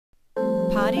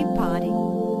Potty, potty.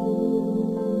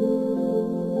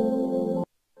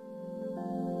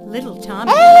 Little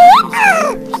Tommy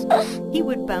loved his diapers. He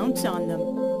would bounce on them.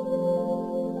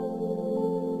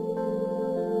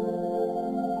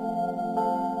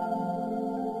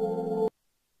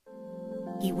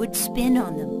 He would spin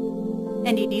on them,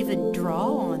 and he'd even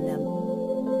draw on them.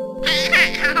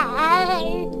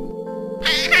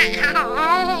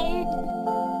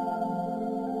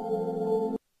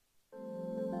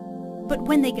 But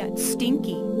when they got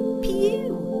stinky,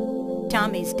 pew!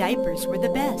 Tommy's diapers were the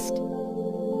best.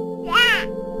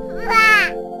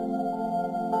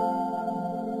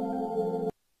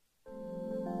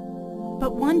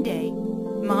 But one day,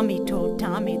 Mommy told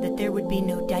Tommy that there would be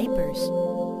no diapers.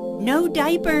 No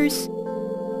diapers!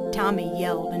 Tommy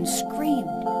yelled and screamed.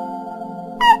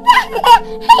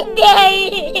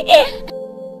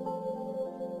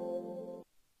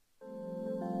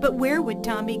 But where would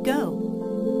Tommy go?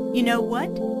 You know what?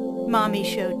 Mommy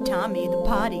showed Tommy the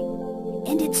potty,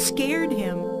 and it scared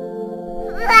him.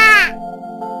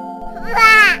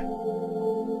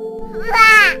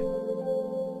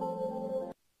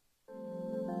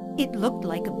 It looked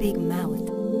like a big mouth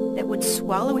that would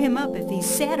swallow him up if he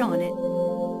sat on it.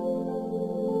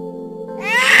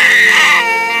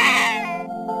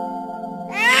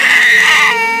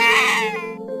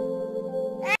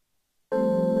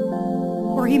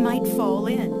 Or he might fall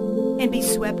in and be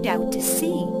swept out to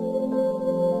sea.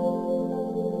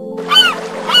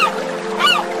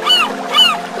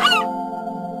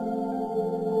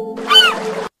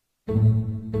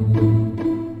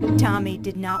 Tommy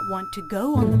did not want to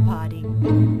go on the potty.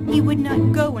 He would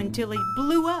not go until he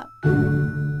blew up.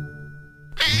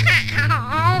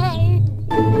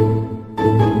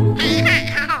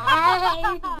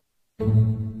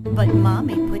 But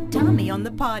Mommy put Tommy on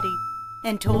the potty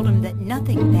and told him that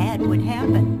nothing bad would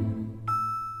happen.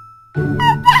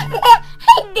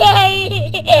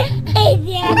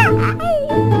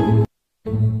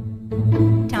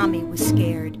 Tommy was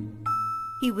scared.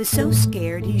 He was so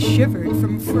scared he shivered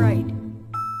from fright.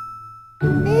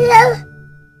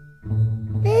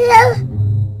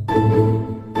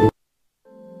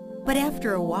 But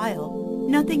after a while,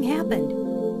 nothing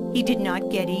happened. He did not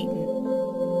get eaten.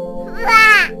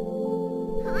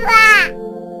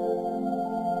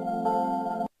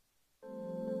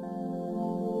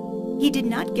 He did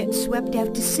not get swept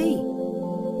out to sea.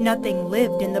 Nothing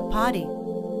lived in the potty.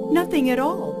 Nothing at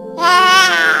all.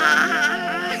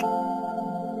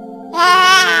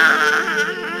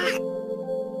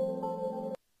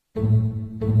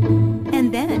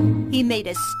 And then he made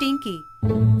a stinky,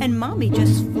 and Mommy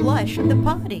just flushed the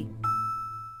potty.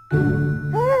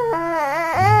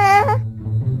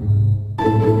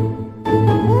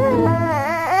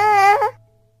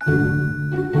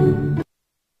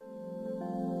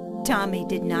 Tommy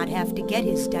did not have to get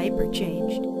his diaper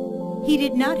changed. He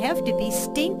did not have to be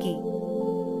stinky.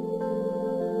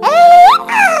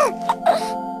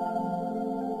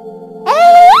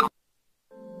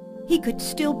 He could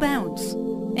still bounce,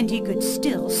 and he could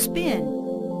still spin.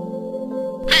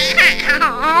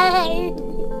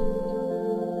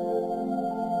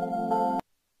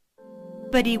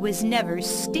 But he was never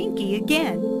stinky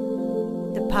again.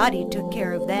 The potty took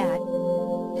care of that.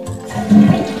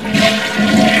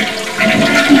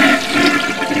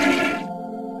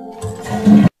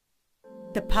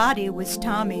 The potty was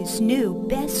Tommy's new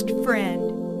best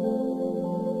friend.